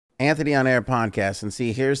Anthony on Air podcast. And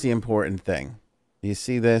see, here's the important thing. You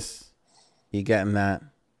see this? You getting that?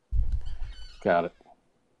 Got it.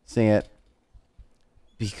 See it?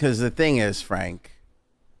 Because the thing is, Frank,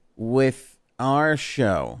 with our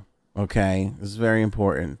show, okay, this is very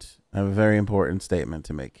important. I have a very important statement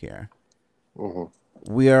to make here.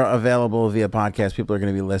 Mm-hmm. We are available via podcast. People are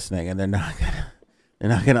going to be listening, and they're not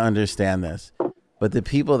going to understand this. But the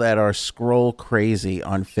people that are scroll crazy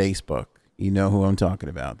on Facebook, you know who I'm talking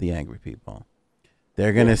about, the angry people.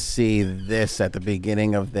 They're going to see this at the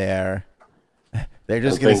beginning of their. They're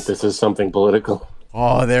just going to think this is something political.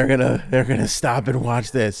 Oh, they're gonna stop and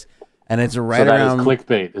watch this, and it's right so that around is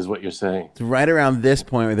clickbait, is what you're saying. It's right around this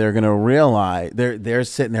point where they're gonna realize they're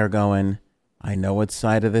sitting there going, I know what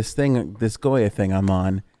side of this Goya thing I'm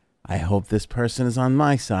on. I hope this person is on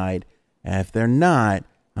my side, and if they're not,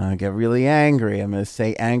 I'm gonna get really angry. I'm gonna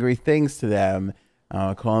say angry things to them.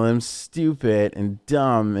 I'll call them stupid and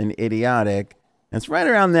dumb and idiotic. And it's right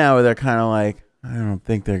around now where they're kind of like, I don't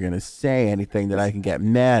think they're gonna say anything that I can get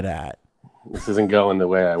mad at. This isn't going the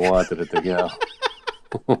way I wanted it to go.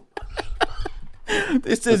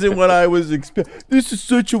 This isn't what I was expecting. This is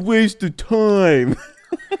such a waste of time.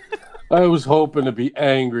 I was hoping to be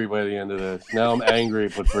angry by the end of this. Now I'm angry,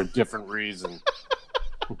 but for a different reason.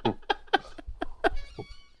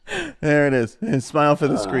 There it is. And smile for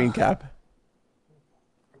the screen cap.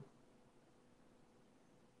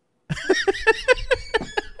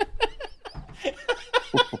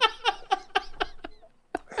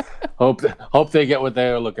 Hope they get what they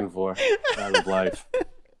are looking for out of life.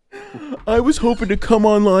 I was hoping to come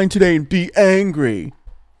online today and be angry.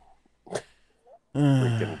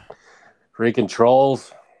 Freaking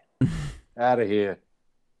trolls. Out of here.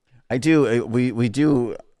 I do. We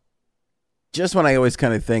do. Just when I always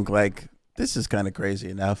kind of think like, this is kind of crazy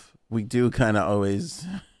enough, we do kind of always,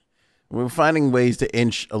 we're finding ways to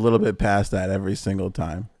inch a little bit past that every single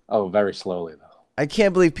time. Oh, very slowly though. I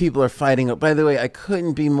can't believe people are fighting. By the way, I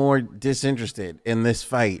couldn't be more disinterested in this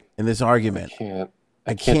fight, in this argument.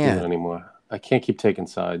 I can't do it anymore. I can't keep taking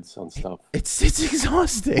sides on stuff. It's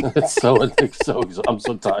exhausting. I'm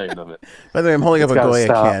so tired of it. By the way, I'm holding up a Goya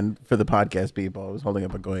can for the podcast people. I was holding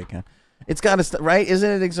up a Goya can. It's got to stop, right?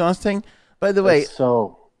 Isn't it exhausting? By the way,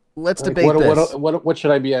 let's debate this. What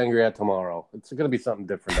should I be angry at tomorrow? It's going to be something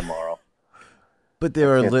different tomorrow. But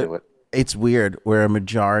it's weird where a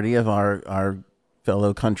majority of our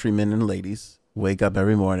fellow countrymen and ladies wake up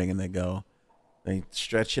every morning and they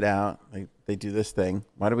stretch it out. They do this thing.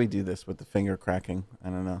 Why do we do this with the finger cracking? I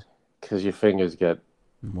don't know. Because your fingers get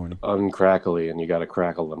uncrackly and you got to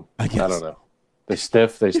crackle them. I don't know. They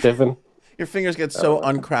stiffen. Your fingers get so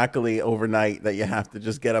uncrackly overnight that you have to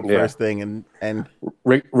just get up first thing and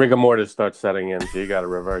rigor mortis starts setting in, so you got to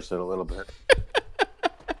reverse it a little bit.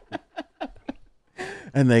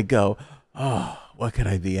 And they go, oh, what could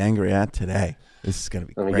I be angry at today? This is going to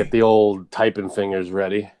be great. Let me get the old typing fingers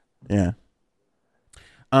ready. Yeah.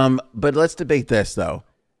 But let's debate this, though.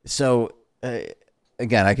 So,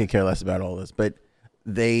 again, I could care less about all this, but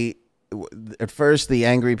at first, the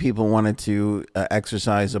angry people wanted to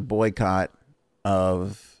exercise a boycott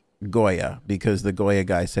of Goya because the Goya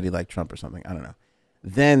guy said he liked Trump or something. I don't know.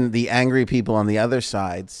 Then the angry people on the other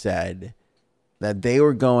side said that they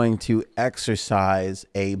were going to exercise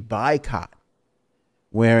a boycott,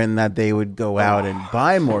 wherein that they would go out and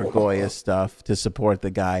buy more Goya stuff to support the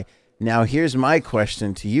guy. Now, here's my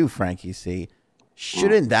question to you, Frankie C.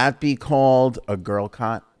 Shouldn't that be called a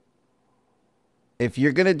girl-cott? If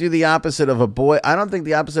you're going to do the opposite of I don't think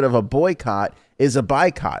the opposite of a boycott is a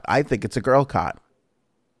boycott. I think it's a girl-cott.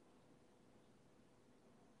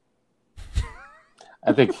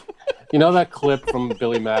 I think, you know that clip from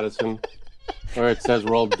Billy Madison where it says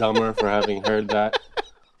we're all dumber for having heard that?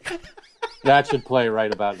 That should play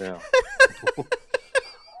right about now.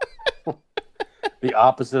 The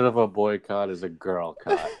opposite of a boycott is a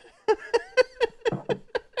girl-cott.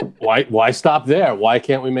 Why stop there? Why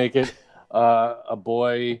can't we make it a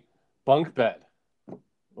boy bunk bed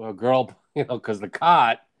or a girl? Because the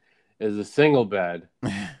cot is a single bed,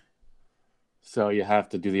 so you have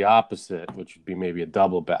to do the opposite, which would be maybe a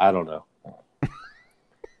double bed. I don't know.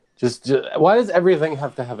 Just why does everything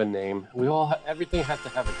have to have a name? Everything has to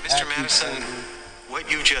have a. Mr. Madison, what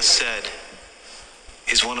you just said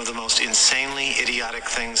is one of the most insanely idiotic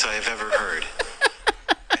things I have ever heard.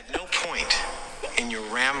 At no point in your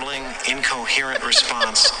rambling, incoherent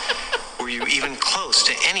response were you even close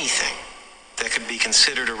to anything that could be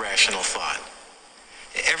considered a rational thought.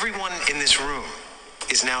 Everyone in this room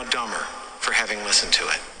is now dumber for having listened to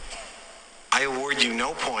it. I award you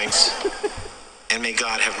no points, and may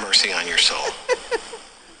God have mercy on your soul.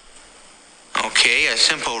 Okay, a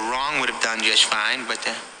simple wrong would have done just fine, but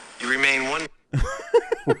you remain one.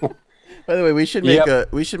 By the way, we should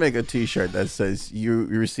make a T-shirt that says you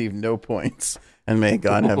receive no points, and may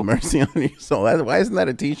God have mercy on your soul. Why isn't that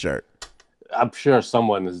a T-shirt? I'm sure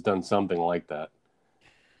someone has done something like that.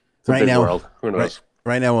 It's a Right big now, world. Who knows?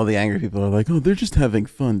 Right now, all the angry people are like, "Oh, they're just having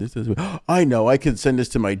fun." This is. I know. I can send this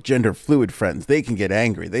to my gender fluid friends. They can get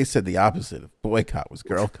angry. They said the opposite of boycott was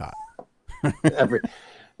girlcott.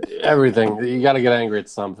 Everything. You got to get angry at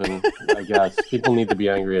something. I guess people need to be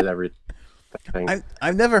angry at everything.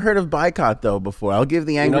 I've never heard of boycott though before. I'll give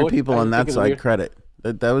the angry people on that side credit.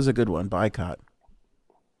 That was a good one. Boycott.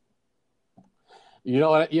 You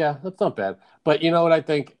know what? Yeah, that's not bad. But you know what I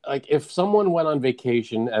think? Like, if someone went on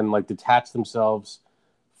vacation and like detached themselves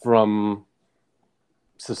from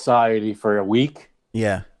society for a week,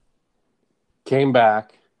 yeah, came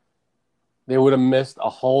back, they would have missed a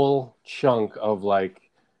whole chunk of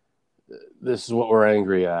like, this is what we're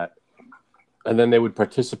angry at, and then they would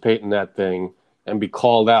participate in that thing and be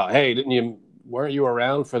called out. Hey, weren't you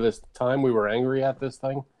around for this time we were angry at this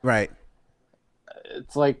thing? Right.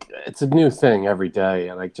 It's like, it's a new thing every day,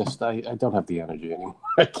 and I don't have the energy anymore.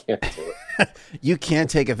 I can't do it. You can't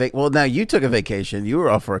take a vacation. Well, now you took a vacation. You were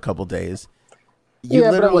off for a couple days. But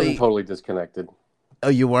I wasn't totally disconnected. Oh,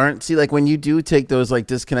 you weren't? See, like when you do take those like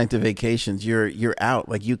disconnected vacations, you're out.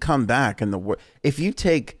 Like you come back and if you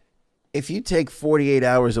take 48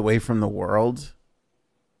 hours away from the world,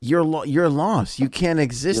 you're lost. You can't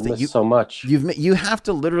exist. You miss so much. You have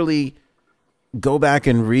to literally go back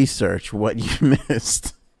and research what you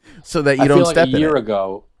missed so that you don't step in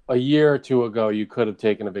it. A year or two ago, you could have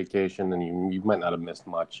taken a vacation and you might not have missed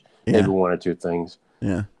much. Yeah. Maybe one or two things.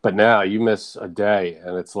 Yeah. But now you miss a day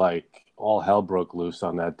and it's like all hell broke loose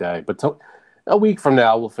on that day. But a week from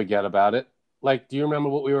now, we'll forget about it. Like, do you remember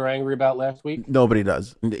what we were angry about last week? Nobody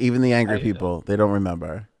does. Even the angry people, they don't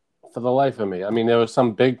remember. For the life of me. I mean, there were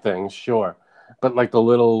some big things, sure. But like the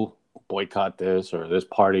little boycott this or this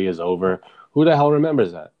party is over. Who the hell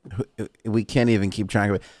remembers that? We can't even keep track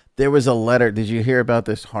of it. There was a letter. Did you hear about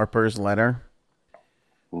this Harper's letter?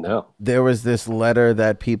 No. There was this letter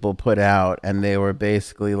that people put out, and they were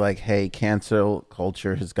basically like, hey, cancel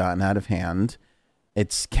culture has gotten out of hand.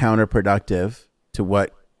 It's counterproductive to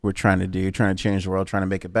what we're trying to do, trying to change the world, trying to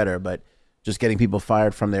make it better. But just getting people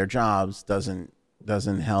fired from their jobs doesn't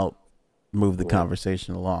help move the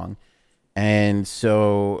conversation along. And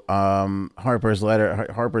so Harper's,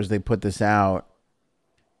 they put this out,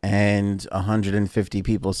 and 150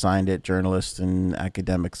 people signed it, journalists and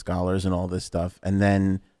academic scholars and all this stuff. And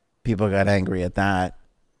then people got angry at that,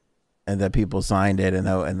 and that people signed it,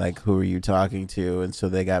 and like, who are you talking to? And so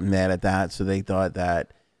they got mad at that. So they thought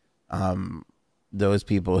that those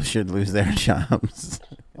people should lose their jobs.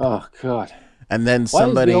 Oh, God. And then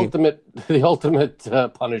somebody... The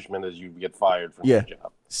ultimate punishment is you get fired from your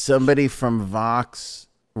job. Somebody from Vox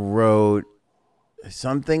wrote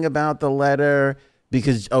something about the letter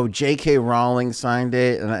because, J.K. Rowling signed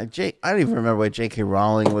it. And I don't even remember what J.K.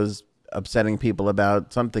 Rowling was upsetting people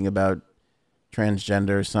about, something about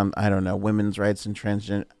transgender, I don't know, women's rights and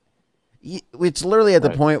transgender. It's literally at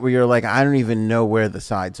the point where you're like, I don't even know where the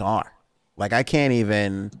sides are. Like, I can't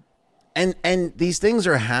even... And these things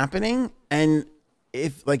are happening. And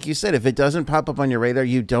if, like you said, if it doesn't pop up on your radar,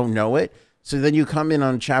 you don't know it. So then you come in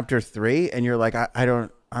on chapter 3 and you're like,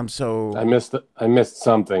 I missed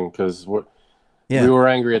something because we were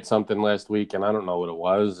angry at something last week and I don't know what it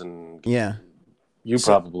was. And you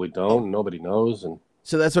probably don't. Nobody knows. And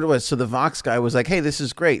so that's what it was. So the Vox guy was like, hey, this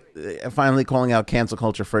is great. Finally calling out cancel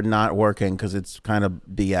culture for not working because it's kind of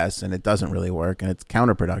BS and it doesn't really work and it's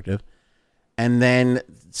counterproductive. And then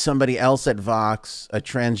somebody else at Vox, a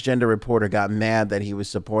transgender reporter, got mad that he was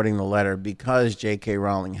supporting the letter because J.K.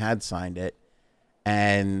 Rowling had signed it.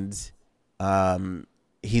 And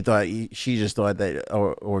she just thought that,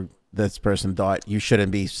 or this person thought, you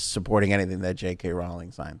shouldn't be supporting anything that J.K.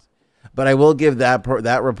 Rowling signs. But I will give that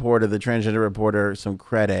reporter, the transgender reporter, some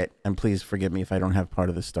credit. And please forgive me if I don't have part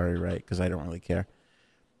of the story right, because I don't really care.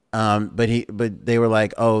 But they were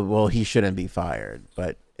like, oh, well, he shouldn't be fired.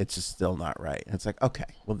 But it's just still not right. And it's like, okay,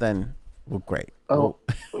 great. Oh,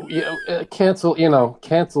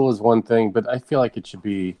 cancel is one thing, but I feel like it should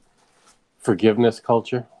be forgiveness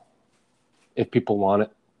culture. If people want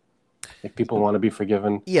it, if people want to be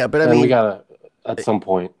forgiven. Yeah, but I mean, we gotta, at some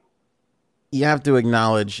point. You have to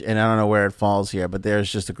acknowledge, and I don't know where it falls here, but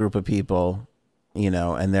there's just a group of people,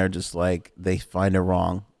 and they're just like, they find it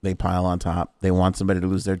wrong. They pile on top. They want somebody to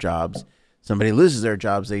lose their jobs. Somebody loses their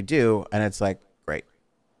jobs, they do, and it's like, great.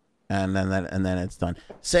 And then it's done.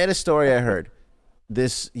 Saddest story I heard.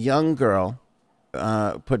 This young girl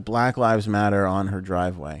put Black Lives Matter on her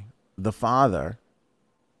driveway. The father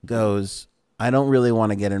goes, I don't really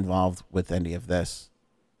want to get involved with any of this.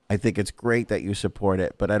 I think it's great that you support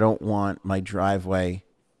it, but I don't want my driveway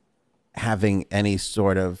having any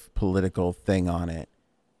sort of political thing on it.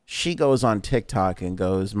 She goes on TikTok and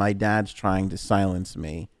goes, my dad's trying to silence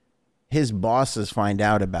me. His bosses find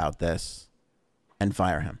out about this and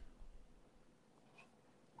fire him.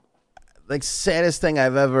 Like, saddest thing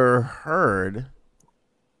I've ever heard.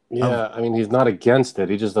 Yeah, I mean, he's not against it.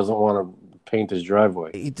 He just doesn't want to paint his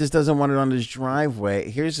driveway. He just doesn't want it on his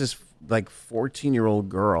driveway. Here's this like 14-year-old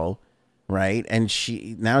girl, right? And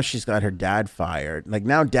she's got her dad fired. Like,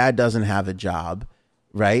 now dad doesn't have a job,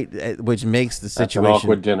 right? Which makes the situation That's an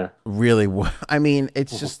awkward dinner. Really, I mean,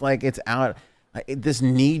 it's just like it's out. This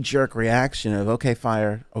knee-jerk reaction of okay,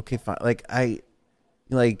 fire.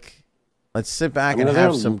 Let's sit back and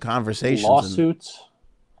have some conversations. Lawsuits,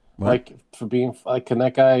 like for being like, can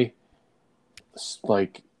that guy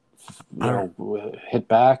like hit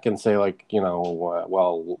back and say like,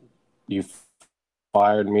 well, you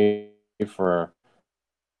fired me for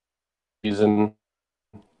reason?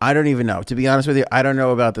 I don't even know. To be honest with you, I don't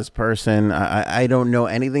know about this person. I don't know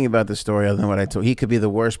anything about the story other than what I told. He could be the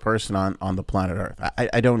worst person on the planet Earth.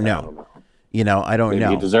 I don't know. I don't know.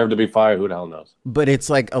 He deserved to be fired. Who the hell knows? But it's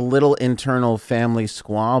like a little internal family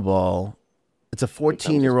squabble. It's a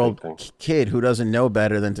 14-year-old kid who doesn't know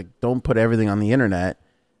better than to don't put everything on the internet.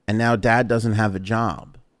 And now dad doesn't have a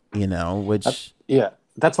job, which.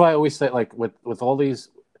 That's why I always say, like, with all these,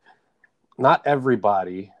 not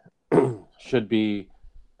everybody should be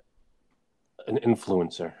an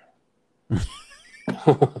influencer.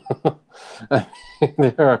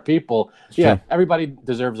 There are people. Everybody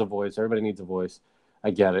deserves a voice. Everybody needs a voice.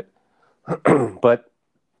 I get it. But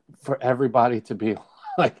for everybody to be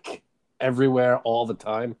like everywhere all the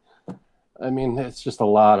time, I mean, it's just a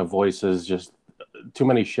lot of voices. Just too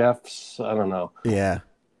many chefs. I don't know. Yeah.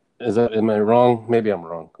 Am I wrong? Maybe I'm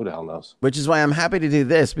wrong. Who the hell knows? Which is why I'm happy to do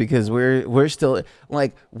this, because we're still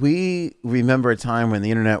like, we remember a time when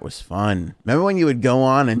the internet was fun. Remember when you would go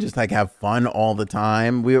on and just like have fun all the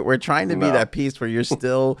time? We're trying to be that piece where you're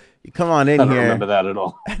still, you come on in here. I don't remember that at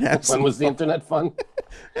all. When was the internet fun?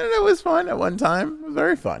 The internet was fun at one time. It was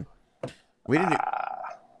very fun. We didn't.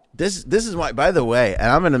 This is why. By the way,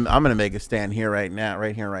 and I'm gonna make a stand here right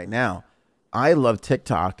now. I love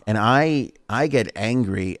TikTok, and I get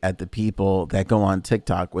angry at the people that go on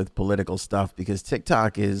TikTok with political stuff, because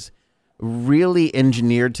TikTok is really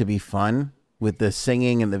engineered to be fun with the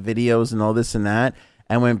singing and the videos and all this and that.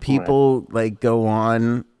 And when people like go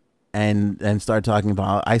on and start talking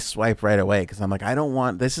about, I swipe right away, because I'm like, I don't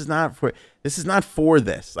want, this is not for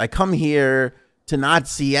this. I come here to not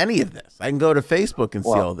see any of this. I can go to Facebook and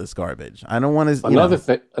see all this garbage. I don't want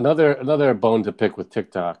to. Another bone to pick with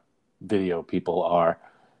TikTok video people are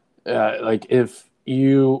like, if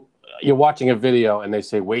you're watching a video and they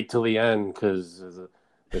say wait till the end because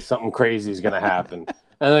there's something crazy is going to happen,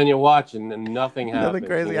 and then you're watching and nothing happens. Nothing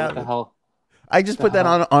crazy happens. What the hell? I just put that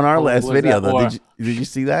on our last video though. Did you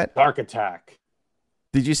see that? Shark Attack.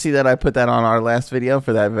 Did you see that I put that on our last video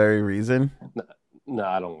for that very reason? No,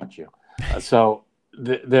 I don't want you. So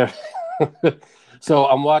so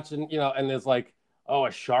I'm watching, and there's like, a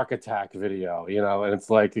shark attack video, and it's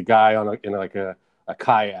like a guy in a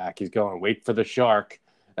kayak. He's going, wait for the shark,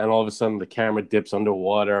 and all of a sudden the camera dips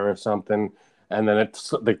underwater or something, and then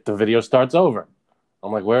the video starts over.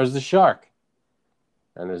 I'm like, where's the shark?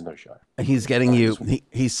 And there's no shark. He's getting you.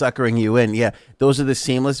 He's suckering you in. Yeah, those are the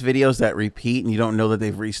seamless videos that repeat, and you don't know that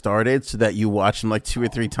they've restarted, so that you watch them like 2 or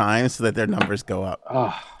 3 times, so that their numbers go up.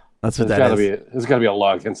 That's what that is. There's got to be a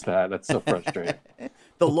law against that. That's so frustrating.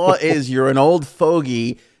 The law is you're an old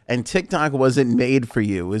fogey, and TikTok wasn't made for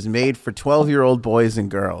you. It was made for 12-year-old boys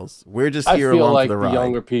and girls. We're just here along for the ride. I feel like the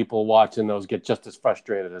younger people watching those get just as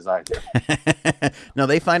frustrated as I do. No,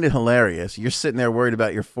 they find it hilarious. You're sitting there worried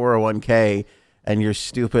about your 401k and your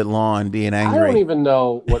stupid lawn being angry. I don't even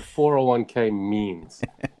know what 401k means.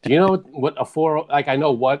 Do you know what a 4? Like, I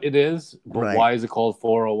know what it is, but why is it called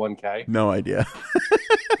 401k? No idea.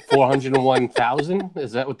 401,000?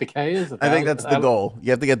 Is that what the K is? I think that's the goal.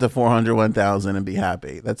 You have to get to 401,000 and be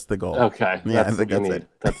happy. That's the goal. Okay. Yeah, I think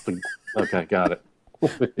that's it. Okay, got it.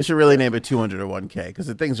 You should really name it 201k, because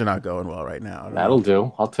the things are not going well right now. That'll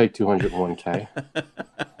do. I'll take 201k.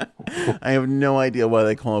 I have no idea why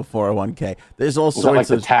they call it 401k. There's all sorts like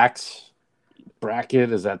of the tax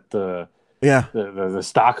bracket. Is that the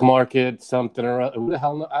stock market? Something or other? Who the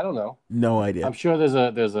hell? I don't know. No idea. I'm sure there's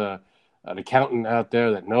an accountant out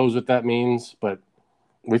there that knows what that means, but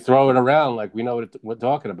we throw it around like we know what we're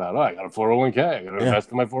talking about. I got a 401k. I got to invest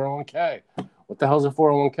in my 401k. What the hell's a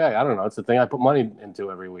 401k? I don't know. It's the thing I put money into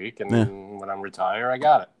every week, and when I'm retired, I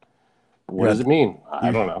got it. What does it mean? I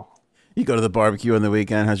don't know. You go to the barbecue on the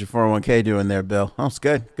weekend. How's your 401k doing there, Bill? Oh, it's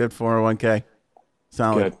good. Good 401k.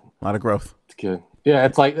 Solid. Good. A lot of growth. It's good. Yeah,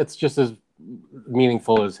 it's just as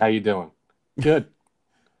meaningful as how you doing. Good.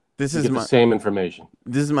 This you is get the same information.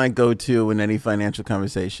 This is my go-to in any financial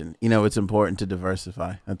conversation. It's important to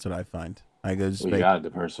diversify. That's what I find. I go just you got to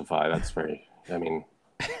diversify. That's very. I mean,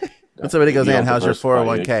 when somebody goes, "Man, how's your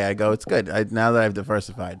 401k?" You, I go, "It's good. Now that I've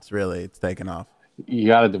diversified, it's taken off." You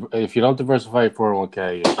got to. If you don't diversify your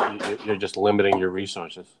 401k, you're just limiting your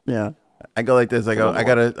resources. Yeah, I go like this. I go,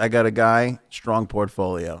 I got a guy, strong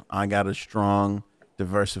portfolio. I got a strong,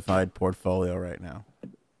 diversified portfolio right now.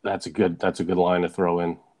 That's a good line to throw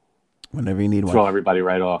in. Whenever you need one. Throw everybody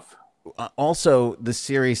right off. Also, the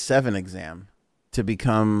Series 7 exam to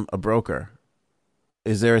become a broker.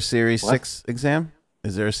 Is there a Series 6 exam?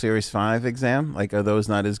 Is there a Series 5 exam? Like, are those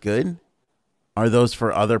not as good? Are those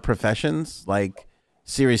for other professions? Like,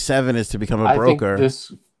 Series 7 is to become a broker.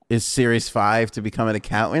 Is Series 5 to become an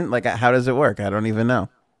accountant? Like, how does it work? I don't even know.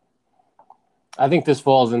 I think this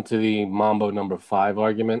falls into the Mambo number 5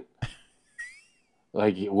 argument.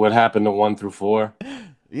 Like, what happened to 1 through 4?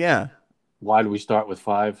 Yeah. Why do we start with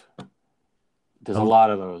 5? There's a lot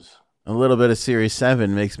of those. A little bit of Series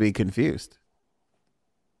 7 makes me confused.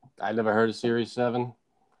 I never heard of Series 7.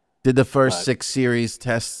 Did the first 6 series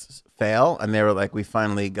tests fail? And they were like, we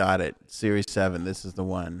finally got it. Series 7, this is the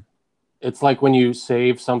one. It's like when you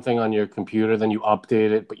save something on your computer, then you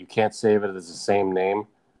update it, but you can't save it as the same name.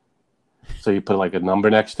 So you put like a number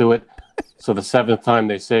next to it. So the 7th time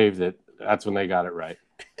they saved it, that's when they got it right.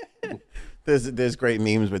 There's great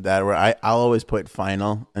memes with that where I'll always put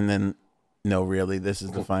final and then no, really, this is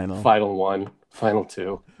the final. Final 1, final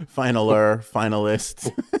 2. Finaler,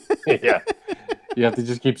 finalists. Yeah. You have to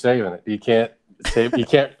just keep saving it. You can't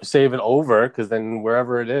save it over because then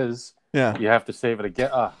wherever it is, you have to save it again.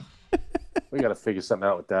 We got to figure something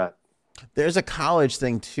out with that. There's a college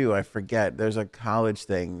thing too. I forget. There's a college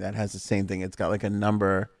thing that has the same thing. It's got like a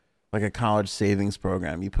number, like a college savings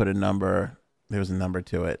program. You put a number. There was a number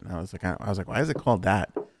to it. And I was like, why is it called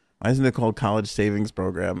that? Why isn't it called college savings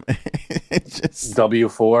program? It's just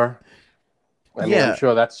W-4. I mean, I'm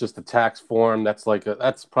sure that's just a tax form. That's like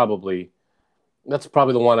that's probably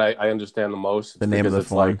the one I understand the most. The name of the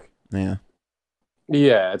form.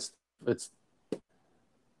 It's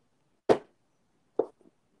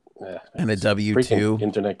and a W-2.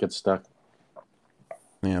 Internet gets stuck.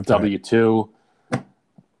 Yeah, W-2. Right.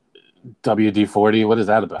 WD-40. What is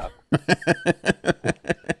that about?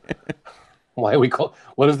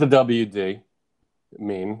 What does the WD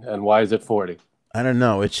mean, and why is it 40? I don't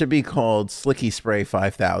know. It should be called Slicky Spray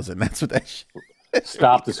 5000. That's what that should.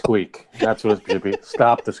 Stop the squeak. That's what it should be.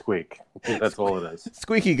 Stop the squeak. That's all it is.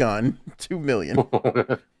 Squeaky gun. 2 million. No,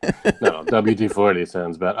 WD-40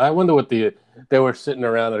 sounds bad. I wonder what they were sitting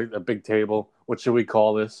around a big table. What should we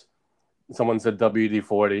call this? Someone said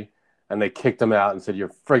WD-40, and they kicked them out and said,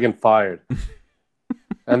 "You're friggin' fired."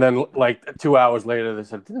 And then, like 2 hours later, they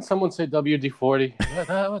said, "Didn't someone say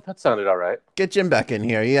WD-40?" That sounded all right. Get Jim back in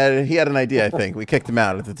here. He had an idea. I think we kicked him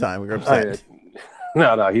out at the time. We were upset.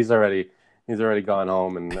 No, he's already gone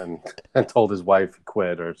home and told his wife he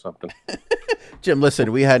quit or something. Jim,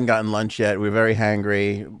 listen, we hadn't gotten lunch yet. We're very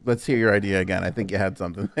hangry. Let's hear your idea again. I think you had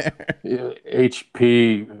something there.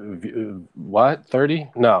 HP, what?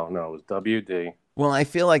 30? No, it was WD. Well, I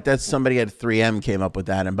feel like that's somebody at 3M came up with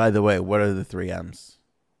that. And by the way, what are the 3Ms?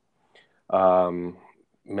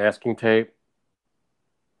 Masking tape.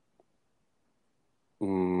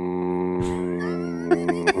 You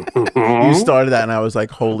started that, and I was like,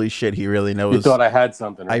 "Holy shit, he really knows." You thought I had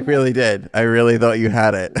something. Right? I really did. I really thought you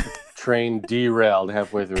had it. Train derailed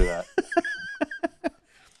halfway through that.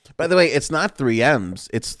 By the way, it's not 3Ms.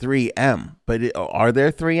 It's 3M. But are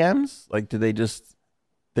there 3Ms? Like, do they just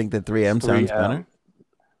think that 3M sounds better?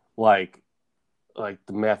 Like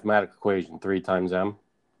the mathematical equation, 3 times M.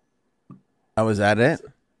 Oh, is that it?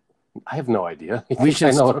 I have no idea. I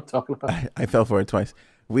know what I'm talking about. I fell for it twice.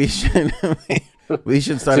 We should start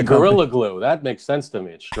it's a gorilla glue. That makes sense to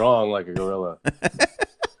me. It's strong like a gorilla.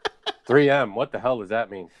 3M. What the hell does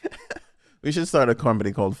that mean? We should start a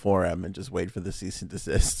company called 4M and just wait for the cease and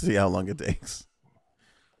desist. See how long it takes.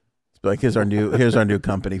 It's like here's our new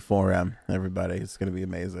company 4M. Everybody, it's gonna be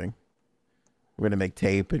amazing. We're gonna make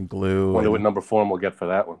tape and glue. Wonder what number form we'll get for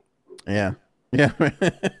that one. Yeah.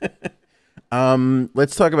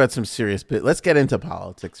 Let's talk about some serious. Let's get into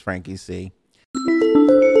politics, Frankie C.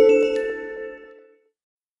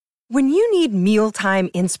 When you need mealtime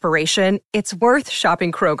inspiration, it's worth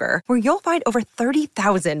shopping Kroger, where you'll find over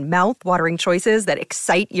 30,000 mouth-watering choices that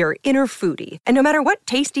excite your inner foodie. And no matter what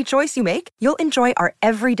tasty choice you make, you'll enjoy our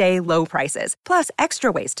everyday low prices, plus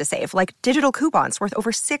extra ways to save, like digital coupons worth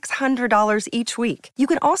over $600 each week. You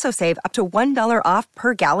can also save up to $1 off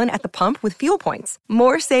per gallon at the pump with fuel points.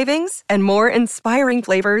 More savings and more inspiring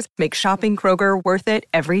flavors make shopping Kroger worth it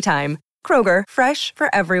every time. Kroger, fresh for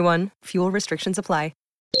everyone. Fuel restrictions apply.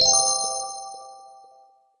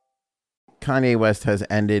 Kanye West has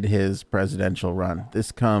ended his presidential run.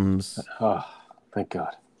 This comes Oh, thank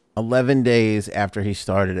God. 11 days after he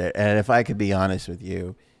started it. And if I could be honest with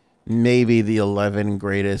you, maybe the 11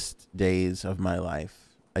 greatest days of my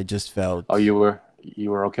life. I just felt... Oh, you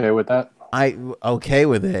were okay with that? Okay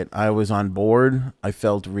with it. I was on board. I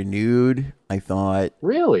felt renewed. I thought...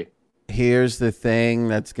 Really? Here's the thing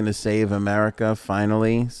that's going to save America.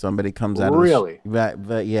 Finally, somebody comes out Really? of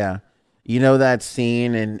but yeah. You know that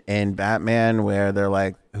scene in Batman where they're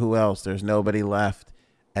like, who else? There's nobody left.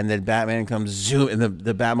 And then Batman comes and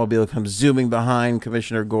the Batmobile comes zooming behind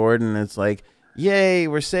Commissioner Gordon. And it's like, yay,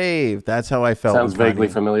 we're saved. That's how I felt. Sounds vaguely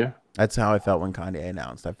familiar. That's how I felt when Kanye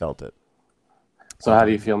announced. I felt it. So how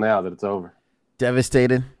do you feel now that it's over?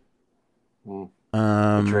 Devastated.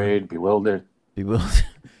 Betrayed, bewildered.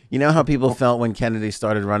 You know how people felt when Kennedy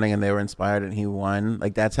started running and they were inspired and he won?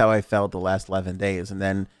 Like, that's how I felt the last 11 days. And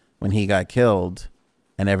then when he got killed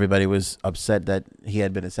and everybody was upset that he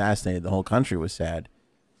had been assassinated, the whole country was sad.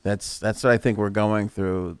 That's what I think we're going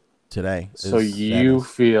through today. So you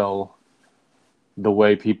feel the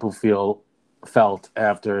way people felt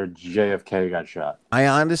after JFK got shot? I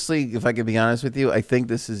honestly, if I could be honest with you, I think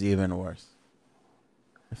this is even worse.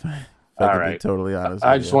 If I could be totally honest.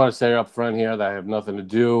 I just want to say up front here that I have nothing to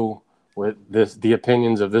do with the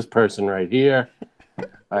opinions of this person right here.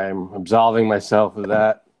 I'm absolving myself of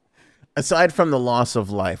that. Aside from the loss of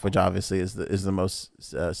life, which obviously is the most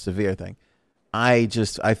severe thing, I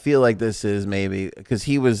feel like this is maybe because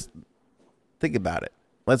he was. Think about it.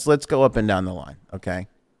 Let's go up and down the line, okay?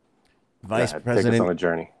 Vice President, take us on a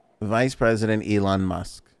journey. Vice President Elon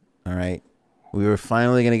Musk. All right, we were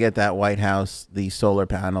finally going to get that White House, the solar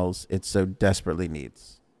panels it so desperately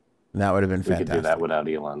needs. That would have been fantastic. We could do that without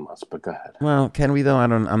Elon Musk, but go ahead. Well, can we though?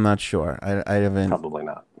 I'm not sure. I haven't. Probably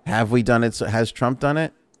not. Have we done it? So has Trump done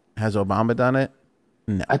it? Has Obama done it?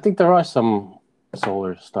 No. I think there are some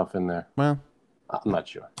solar stuff in there. Well, I'm not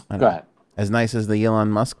sure. Go ahead. As nice as the Elon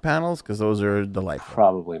Musk panels, because those are delightful.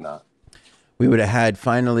 Probably not. We would have had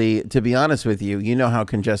finally, to be honest with you, you know how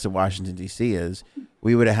congested Washington, D.C. is.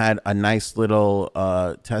 We would have had a nice little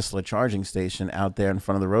Tesla charging station out there in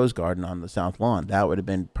front of the Rose Garden on the South Lawn. That would have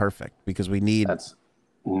been perfect because we need... That's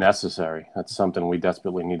necessary. That's something we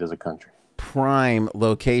desperately need as a country. Prime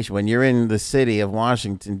location. When you're in the city of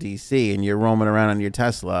Washington, D.C. and you're roaming around on your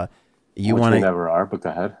Tesla, you want to... We never are, but go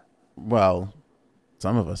ahead. Well,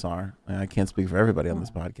 some of us are. I can't speak for everybody on this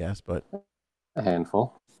podcast, but... A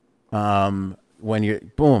handful. When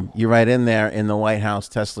you're right in there in the White House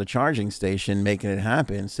Tesla charging station, making it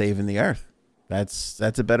happen, saving the earth. That's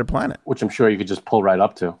a better planet. Which I'm sure you could just pull right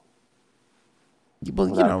up to. Well,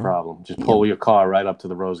 without a problem. Just pull your car right up to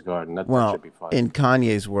the Rose Garden. That should be fine. In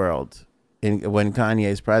Kanye's world, when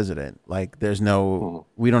Kanye's president, like there's no,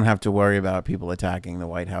 we don't have to worry about people attacking the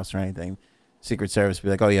White House or anything. Secret Service will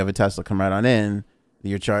be like, oh, you have a Tesla, come right on in.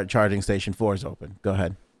 Your charging station 4 is open. Go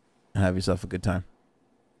ahead and have yourself a good time.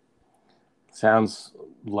 Sounds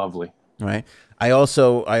lovely. Right. I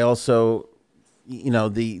also, you know,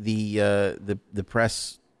 the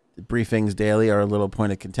press briefings daily are a little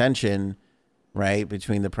point of contention, right,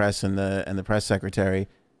 between the press and the press secretary.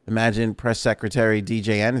 Imagine Press Secretary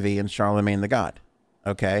DJ Envy and Charlemagne the God.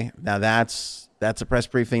 Okay, now that's a press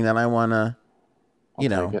briefing that I want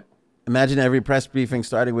to, imagine every press briefing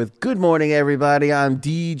starting with "Good morning, everybody. I'm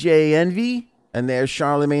DJ Envy, and there's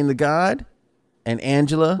Charlemagne the God, and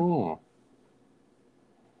Angela." Ooh.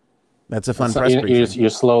 That's a fun press briefing. You're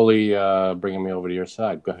slowly bringing me over to your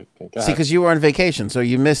side. Go ahead. See, because you were on vacation, so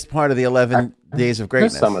you missed part of the 11 days of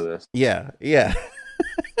greatness. Missed some of this. Yeah.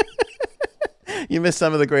 You missed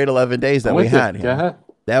some of the great 11 days that we had here. Go ahead.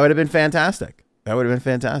 That would have been fantastic.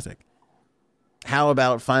 How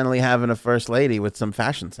about finally having a first lady with some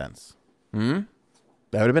fashion sense? That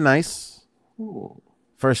would have been nice. Ooh.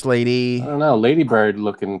 First lady. I don't know. Lady Bird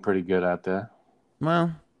looking pretty good out there.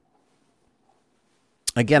 Well,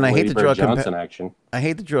 again, I hate to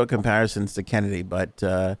draw comparisons to Kennedy,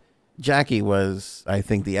 but Jackie was, I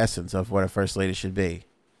think, the essence of what a first lady should be.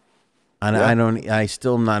 And I'm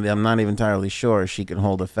not even entirely sure she can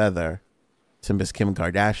hold a feather to Miss Kim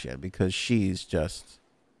Kardashian because she's just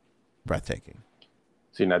breathtaking.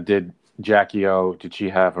 See, now, did Jackie O, did she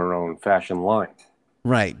have her own fashion line?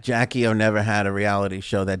 Right. Jackie O never had a reality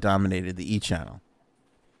show that dominated the E channel.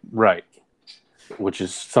 Right. Which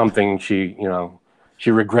is something she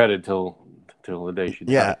regretted till the day she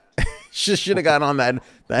died. Yeah. She should have got on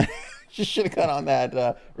that she should have got on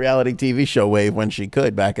that reality TV show wave when she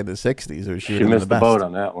could back in the 60s. Or she missed the boat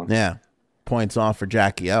on that one. Yeah. Points off for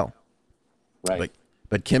Jackie O. Right.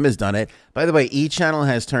 But Kim has done it. By the way, E channel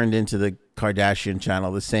has turned into the Kardashian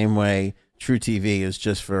channel the same way True TV is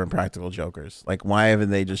just for Impractical Jokers. Like, why haven't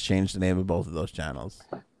they just changed the name of both of those channels?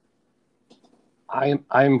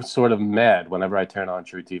 I'm sort of mad whenever I turn on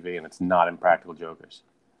True TV and it's not Impractical Jokers.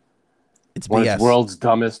 It's when BS. It's World's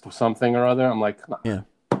Dumbest something or other. I'm like, come on. Yeah.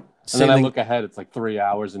 And then I look ahead. It's like 3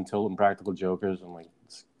 hours until Impractical Jokers. I'm like,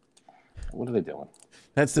 what are they doing?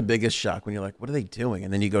 That's the biggest shock when you're like, what are they doing?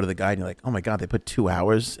 And then you go to the guide and you're like, oh my God, they put 2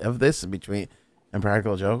 hours of this in between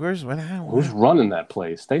Impractical Jokers? Who's running that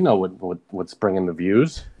place? They know what's bringing the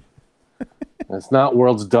views. It's not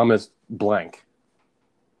World's Dumbest blank.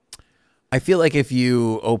 I feel like if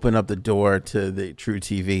you open up the door to the True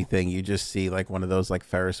TV thing, you just see like one of those like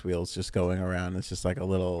Ferris wheels just going around. It's just like a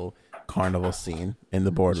little carnival scene in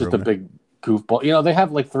the boardroom. Just a big goofball. They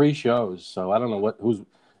have like 3 shows, so I don't know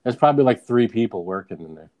there's probably like 3 people working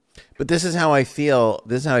in there. But this is how I feel.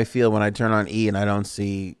 This is how I feel when I turn on E and I don't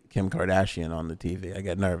see Kim Kardashian on the TV. I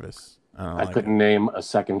get nervous. I couldn't name a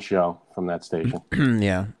second show from that station.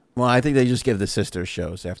 Yeah. Well, I think they just give the sisters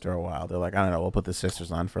shows after a while. They're like, I don't know, we'll put the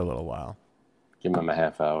sisters on for a little while. Give them a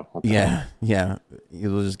half hour. Yeah.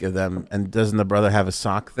 You'll just give them. And doesn't the brother have a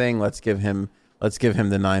sock thing? Let's give him the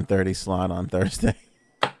 9:30 slot on Thursday.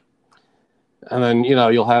 And then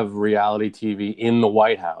you'll have reality TV in the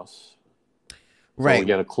White House. So right. we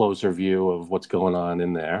get a closer view of what's going on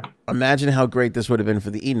in there. Imagine how great this would have been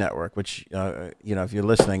for the E Network, which, if you're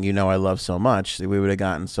listening, I love so much. We would have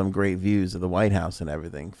gotten some great views of the White House and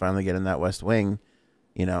everything. Finally getting that West Wing,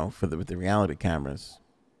 with the reality cameras.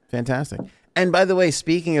 Fantastic. And by the way,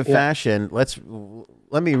 speaking of fashion, let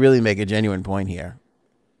me really make a genuine point here.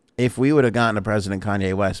 If we would have gotten a President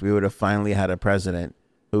Kanye West, we would have finally had a president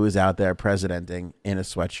who was out there presidenting in a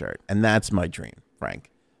sweatshirt. And that's my dream, Frank.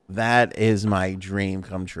 That is my dream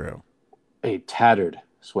come true. A tattered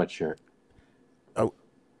sweatshirt. Oh,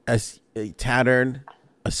 a tattered,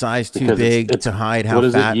 a size too big to hide how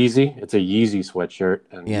fat. What is it, Yeezy? It's a Yeezy sweatshirt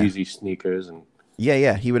and Yeezy sneakers. And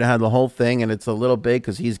Yeah. He would have had the whole thing, and it's a little big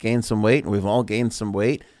because he's gained some weight, and we've all gained some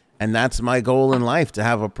weight. And that's my goal in life, to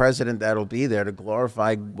have a president that'll be there to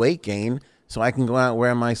glorify weight gain so I can go out and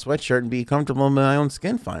wear my sweatshirt and be comfortable in my own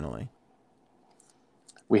skin finally.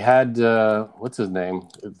 We had, what's his name,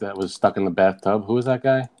 that was stuck in the bathtub? Who was that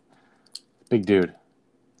guy? Big dude.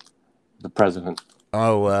 The president.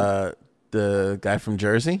 Oh, the guy from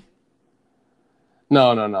Jersey?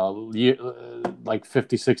 No. Like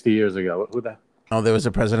 50, 60 years ago. Who the? Oh, there was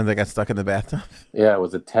a president that got stuck in the bathtub? Yeah,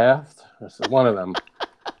 was it Taft? One of them.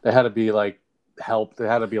 They had to be like helped. They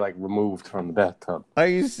had to be like removed from the bathtub. Are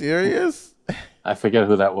you serious? I forget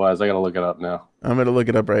who that was. I got to look it up now. I'm going to look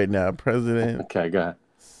it up right now. President. Okay, go ahead.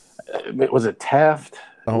 Was it Taft?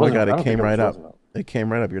 Oh my God, it came right up. It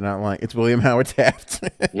came right up. You're not lying. It's William Howard Taft.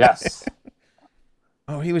 Yes.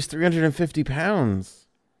 Oh, he was 350 pounds.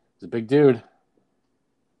 He's a big dude.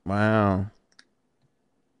 Wow.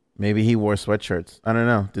 Maybe he wore sweatshirts. I don't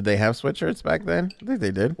know. Did they have sweatshirts back then? I think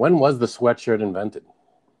they did. When was the sweatshirt invented?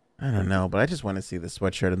 I don't know, but I just want to see the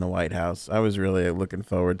sweatshirt in the White House. I was really looking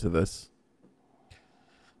forward to this.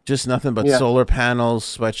 Just nothing but solar panels,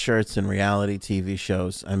 sweatshirts, and reality TV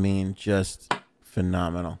shows. I mean, just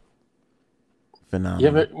phenomenal.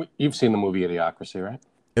 Phenomenal. You've seen the movie Idiocracy, right?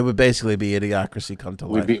 It would basically be Idiocracy come to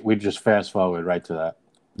life. We'd just fast forward right to that.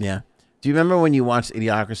 Yeah. Do you remember when you watched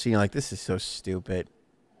Idiocracy and you're like, this is so stupid?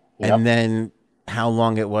 Yep. And then how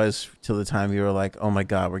long it was till the time you were like, oh my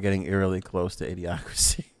God, we're getting eerily close to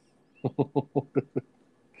Idiocracy.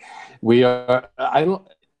 We are. I don't.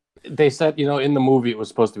 They said, in the movie it was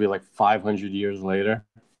supposed to be like 500 years later.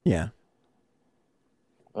 Yeah.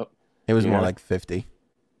 Oh, it was more like 50.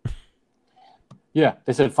 Yeah,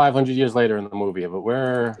 they said 500 years later in the movie, but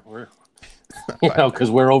we're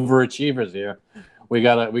because we're overachievers here. We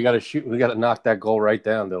gotta knock that goal right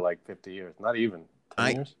down to like 50 years, not even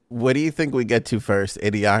 10 years. What do you think we get to first,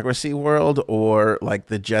 Idiocracy world or like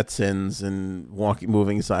the Jetsons and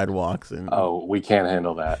moving sidewalks? And oh, we can't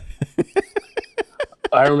handle that.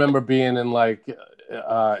 I remember being in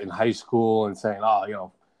in high school and saying,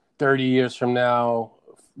 30 years from now,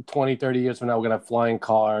 20, 30 years from now, we're going to have flying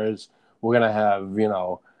cars. We're going to have,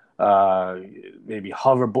 maybe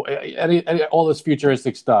hoverboard, all this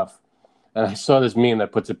futuristic stuff. And I saw this meme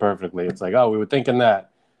that puts it perfectly. It's like, oh, we were thinking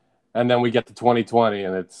that. And then we get to 2020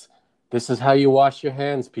 and this is how you wash your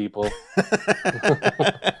hands, people.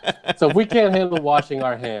 So if we can't handle washing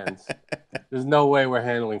our hands, there's no way we're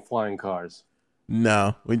handling flying cars.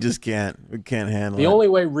 No, we just can't. We can't handle it. The only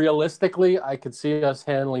way realistically I could see us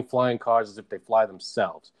handling flying cars is if they fly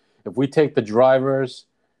themselves. If we take the drivers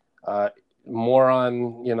more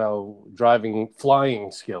on, driving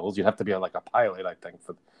flying skills, you have to be like a pilot, I think,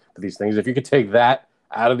 for these things. If you could take that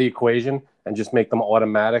out of the equation and just make them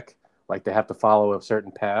automatic, like they have to follow a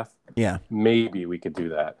certain path, yeah, maybe we could do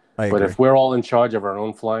that. I But agree. if we're all in charge of our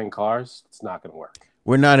own flying cars, it's not going to work.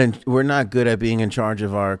 We're not good at being in charge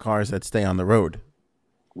of our cars that stay on the road.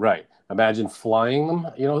 Right. Imagine flying them.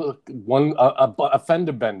 A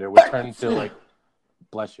fender bender would turn into like,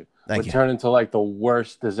 bless you, Thank you. turn into like the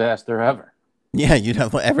worst disaster ever. Yeah, you'd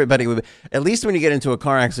have everybody would. At least when you get into a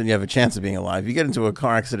car accident, you have a chance of being alive. You get into a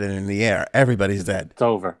car accident in the air, everybody's dead. It's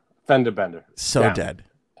over. Fender bender. So Down. dead.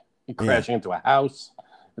 You're crashing into a house.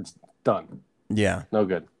 It's done. Yeah. No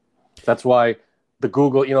good. That's why the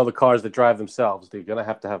Google, the cars that drive themselves, they're going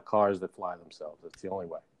to have cars that fly themselves. That's the only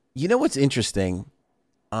way. You know what's interesting?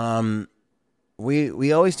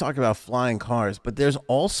 We always talk about flying cars, but there's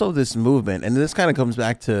also this movement, and this kind of comes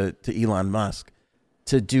back to Elon Musk,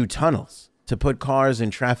 to do tunnels, to put cars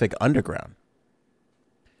in traffic underground.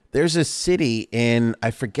 There's a city in,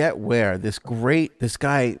 I forget where, this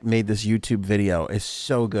guy made this YouTube video. It's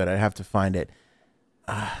so good. I have to find it.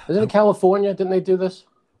 Isn't it California? Didn't they do this?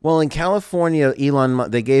 Well, in California,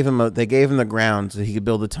 they gave him the ground so he could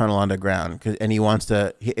build a tunnel underground, and he wants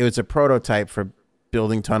to. It was a prototype for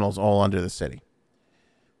building tunnels all under the city.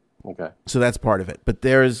 Okay. So that's part of it. But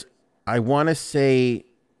there's, I want to say,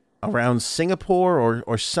 around Singapore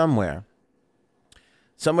or somewhere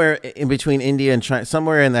in between India and China,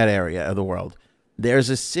 somewhere in that area of the world, there's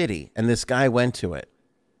a city, and this guy went to it.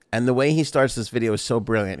 And the way he starts this video is so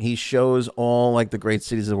brilliant. He shows all like the great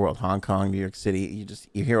cities of the world, Hong Kong, New York City.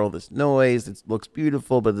 You hear all this noise. It looks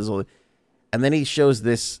beautiful, but there's all, and then he shows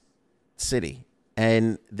this city,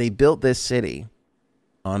 and they built this city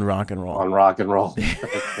on rock and roll. On rock and roll.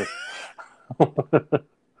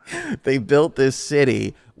 They built this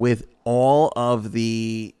city with all of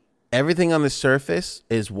everything on the surface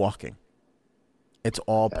is walking. It's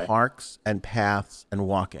all parks and paths and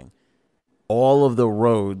walking. All of the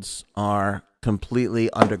roads are completely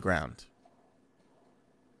underground.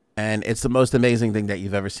 And it's the most amazing thing that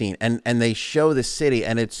you've ever seen. And they show the city,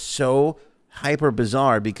 and it's so hyper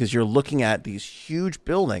bizarre because you're looking at these huge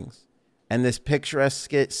buildings and this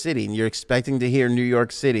picturesque city, and you're expecting to hear New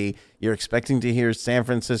York City, you're expecting to hear San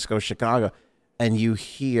Francisco, Chicago, and you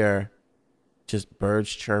hear just birds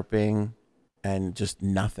chirping and just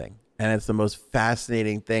nothing. And it's the most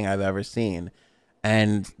fascinating thing I've ever seen.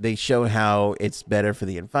 And they show how it's better for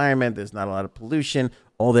the environment. There's not a lot of pollution.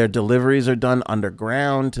 All their deliveries are done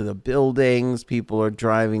underground to the buildings. People are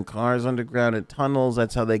driving cars underground in tunnels.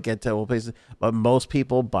 That's how they get to all places. But most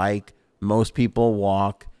people bike. Most people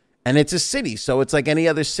walk. And it's a city, so it's like any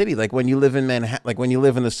other city. Like when you live in Manhattan, like when you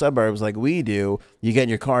live in the suburbs like we do, you get in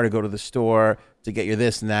your car to go to the store to get your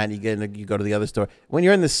this and that, and you go to the other store. When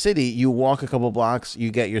you're in the city, you walk a couple blocks,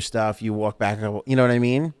 you get your stuff, you walk back a couple, you know what I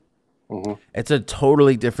mean? Mm-hmm. It's a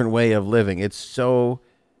totally different way of living. It's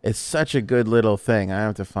such a good little thing. I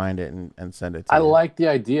have to find it and send it to you. I like the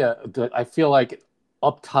idea. I feel like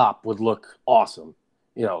up top would look awesome.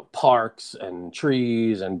 Parks and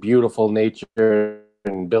trees and beautiful nature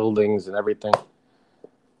and buildings and everything.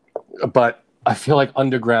 But I feel like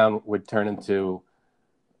underground would turn into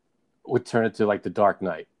like the Dark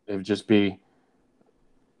Knight. It would just be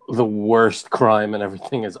the worst crime, and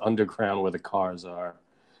everything is underground where the cars are.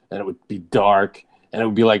 And it would be dark, and it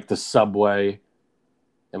would be like the subway.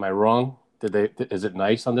 Am I wrong? Is it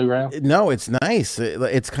nice underground? No, it's nice.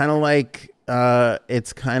 It's kind of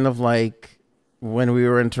like when we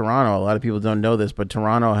were in Toronto. A lot of people don't know this, but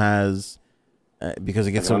Toronto has because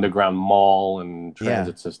it gets an underground mall and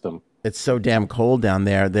transit system. It's so damn cold down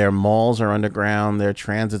there. Their malls are underground, their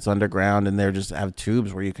transit's underground, and they just have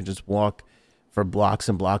tubes where you can just walk for blocks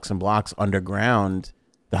and blocks and blocks underground.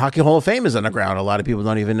 The Hockey Hall of Fame is underground. A lot of people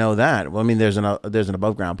don't even know that. Well, I mean, there's an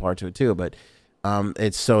above ground part to it too, but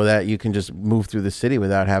it's so that you can just move through the city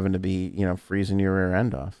without having to be, freezing your rear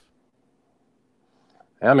end off.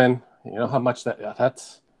 Yeah, man. You know how much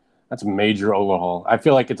that's a major overhaul. I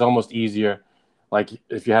feel like it's almost easier. Like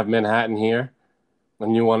if you have Manhattan here,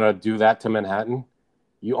 and you want to do that to Manhattan,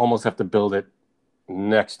 you almost have to build it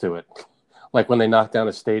next to it. Like when they knock down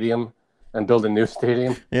a stadium and build a new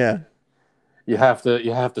stadium. Yeah. You have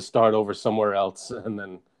to start over somewhere else, and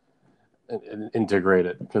then and integrate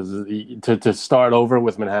it, because to start over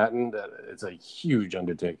with Manhattan, it's a huge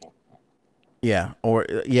undertaking. Yeah, or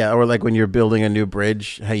like when you're building a new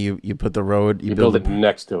bridge, how you put the road, you build it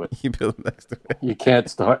next to it. You build it next to it. You can't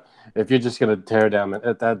start if you're just going to tear down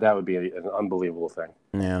that would be an unbelievable thing.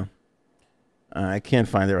 Yeah, I can't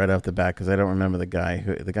find it right off the bat because I don't remember the guy.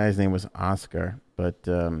 The guy's name was Oscar, but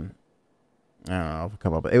I don't know. I'll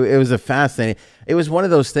come up. It was a fascinating. It was one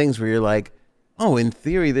of those things where you're like, oh, in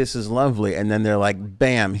theory, this is lovely. And then they're like,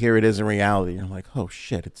 bam, here it is in reality. You're like, oh,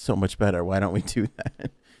 shit, it's so much better. Why don't we do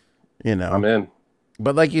that? You know, I'm in.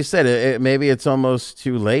 But like you said, maybe it's almost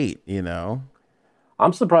too late, you know.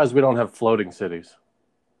 I'm surprised we don't have floating cities.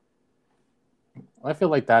 I feel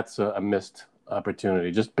like that's a missed opportunity.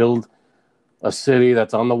 Just build a city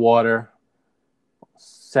that's on the water,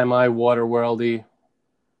 semi-water worldy,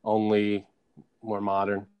 only more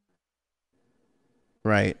modern.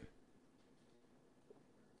 Right.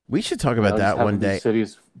 We should talk about that one day.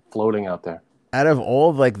 Cities floating out there. Out of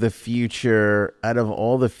all the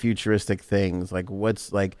futuristic things, like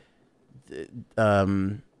what's like,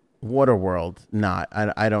 Waterworld? Not.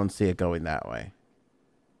 I don't see it going that way.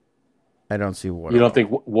 I don't see Waterworld. You don't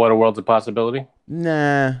think Waterworld's a possibility?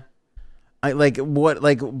 Nah. I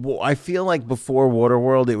feel like before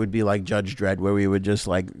Waterworld, it would be like Judge Dredd, where we would just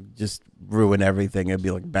ruin everything. It'd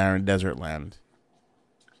be like barren desert land.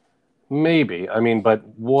 Maybe. I mean,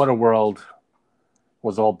 but Waterworld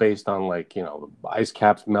was all based on the ice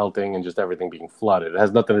caps melting and just everything being flooded. It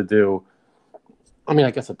has nothing to do. I mean,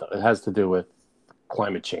 I guess it has to do with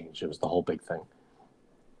climate change. It was the whole big thing.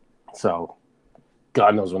 So,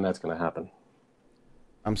 God knows when that's going to happen.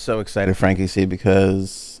 I'm so excited, Frankie C,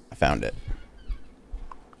 because I found it.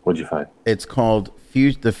 What'd you find? It's called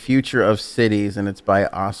The Future of Cities, and it's by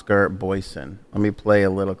Oscar Boyson. Let me play a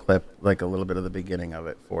little clip, like a little bit of the beginning of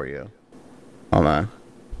it for you. Hold on.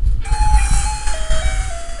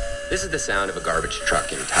 This is the sound of a garbage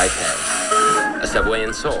truck in Taipei, a subway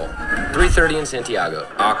in Seoul, 3:30 in Santiago,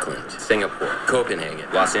 Auckland, Singapore, Copenhagen,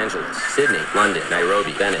 Los Angeles, Sydney, London,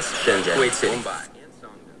 Nairobi, Venice, Shenzhen, Kuwait City, Mumbai.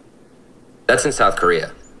 That's in South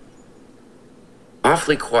Korea.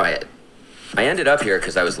 Awfully quiet. I ended up here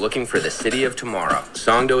because I was looking for the city of tomorrow.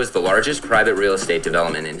 Songdo is the largest private real estate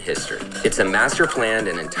development in history. It's a master planned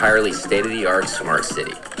and entirely state-of-the-art smart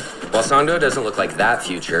city. While Songdo doesn't look like that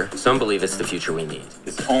future, some believe it's the future we need.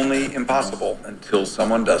 It's only impossible until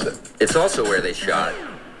someone does it. It's also where they shot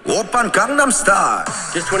Oppan Gangnam Style.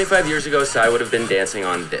 Just 25 years ago, Psy would have been dancing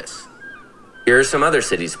on this. Here are some other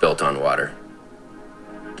cities built on water.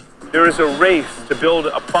 There is a race to build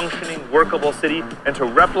a functioning, workable city and to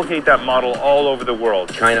replicate that model all over the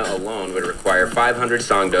world. China alone would require 500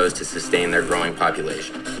 Songdos to sustain their growing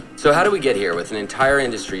population. So how do we get here with an entire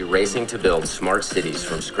industry racing to build smart cities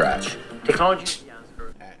from scratch? Technology.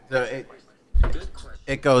 So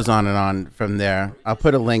it goes on and on from there. I'll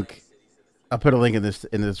put a link in the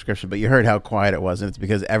description, but you heard how quiet it was, and it's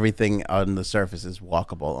because everything on the surface is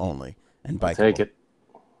walkable only and bikeable. Take it.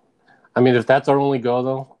 I mean, if that's our only go,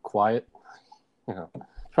 though, quiet, it's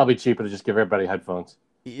probably cheaper to just give everybody headphones.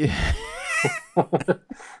 Yeah.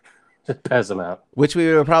 Just pass them out. Which we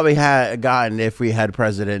would have probably gotten if we had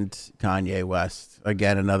President Kanye West.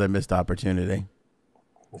 Again, another missed opportunity.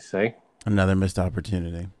 You see? Another missed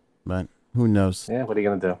opportunity. But who knows? Yeah, what are you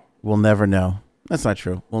going to do? We'll never know. That's not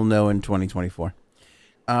true. We'll know in 2024.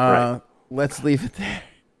 Right. Let's leave it there.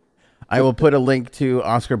 I will put a link to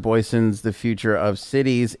Oscar Boyson's The Future of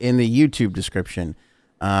Cities in the YouTube description.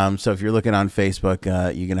 So if you're looking on Facebook,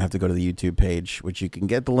 you're going to have to go to the YouTube page, which you can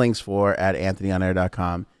get the links for at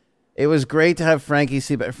anthonyonair.com. It was great to have Frankie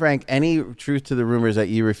C. But Frank, any truth to the rumors that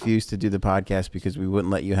you refused to do the podcast because we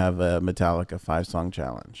wouldn't let you have a Metallica 5-song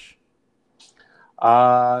challenge?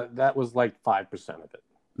 That was like 5% of it.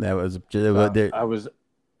 That was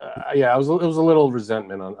I was it was a little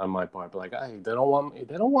resentment on my part, but like, hey, they don't want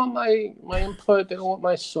my input, they don't want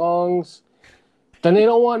my songs, then they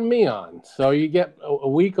don't want me on. So you get a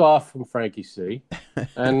week off from Frankie C,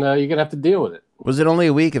 and you're gonna have to deal with it. Was it only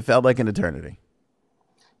a week? It felt like an eternity.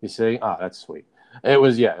 You see? That's sweet. It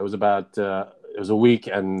was about it was a week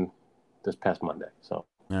and this past Monday. So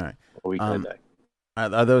all right, a week and a day.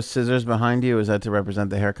 Are those scissors behind you? Is that to represent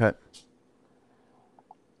the haircut?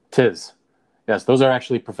 Tis. Yes, those are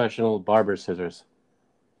actually professional barber scissors.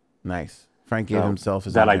 Nice. Frank gave himself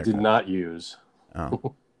his that own I haircut. did not use.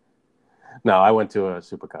 Oh. No, I went to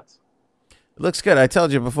Supercuts. It looks good. I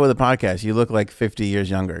told you before the podcast, you look like 50 years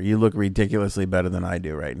younger. You look ridiculously better than I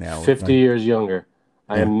do right now. 50 years younger.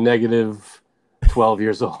 I am negative 12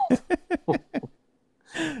 years old.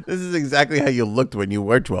 This is exactly how you looked when you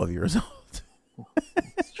were 12 years old.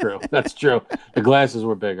 It's true. That's true. The glasses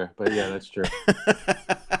were bigger, but yeah, that's true.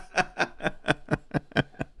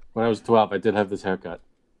 When I was 12, I did have this haircut.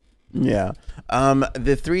 Yeah.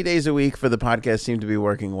 The 3 days a week for the podcast seem to be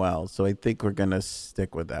working well, so I think we're gonna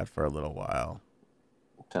stick with that for a little while.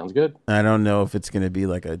 Sounds good. I don't know if it's gonna be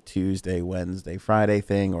like a Tuesday, Wednesday, Friday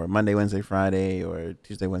thing, or Monday, Wednesday, Friday, or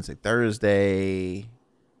Tuesday, Wednesday, Thursday.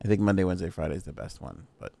 I think Monday, Wednesday, Friday is the best one,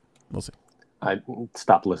 but we'll see. I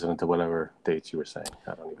stopped listening to whatever dates you were saying.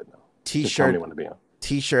 I don't even know. Just tell me when to be on.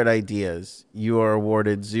 T-shirt ideas. You are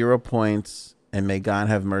awarded 0 points, and may God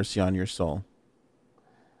have mercy on your soul.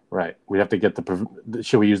 Right. We have to get the.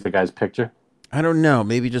 Should we use the guy's picture? I don't know.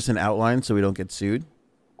 Maybe just an outline so we don't get sued.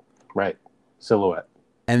 Right. Silhouette.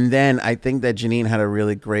 And then I think that Janine had a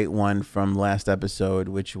really great one from last episode,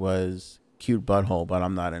 which was cute butthole, but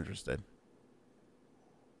I'm not interested.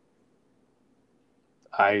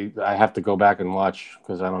 I have to go back and watch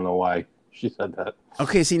because I don't know why she said that.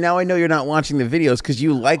 Okay, see, now I know you're not watching the videos because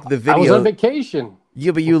you like the video. I was on vacation.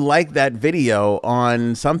 Yeah, but you like that video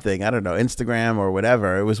on something. I don't know, Instagram or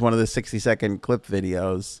whatever. It was one of the 60-second clip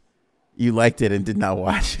videos. You liked it and did not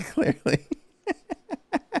watch it, clearly.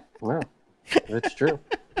 Well, that's true.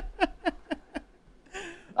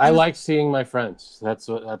 I like seeing my friends. That's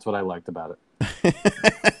what I liked about it.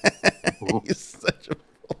 You're such a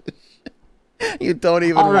bullshit. You don't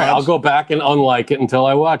even All right, watch. I'll go back and unlike it until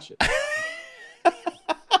I watch it.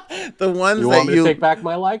 The ones you that want me to take back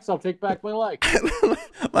my likes? I'll take back my likes.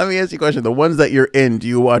 Let me ask you a question. The ones that you're in, do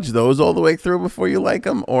you watch those all the way through before you like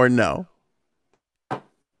them, or no?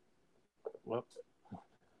 Well,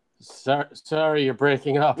 sorry, you're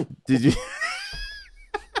breaking up. Did you?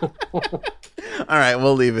 All right,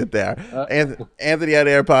 we'll leave it there. Anthony on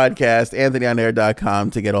Air podcast,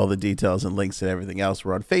 anthonyonair.com to get all the details and links and everything else.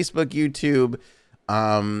 We're on Facebook, YouTube,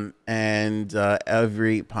 and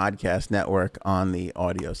every podcast network on the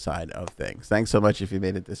audio side of things. Thanks so much if you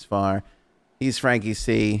made it this far. He's Frankie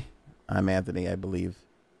C. I'm Anthony, I believe.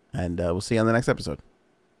 And we'll see you on the next episode.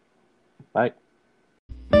 Bye.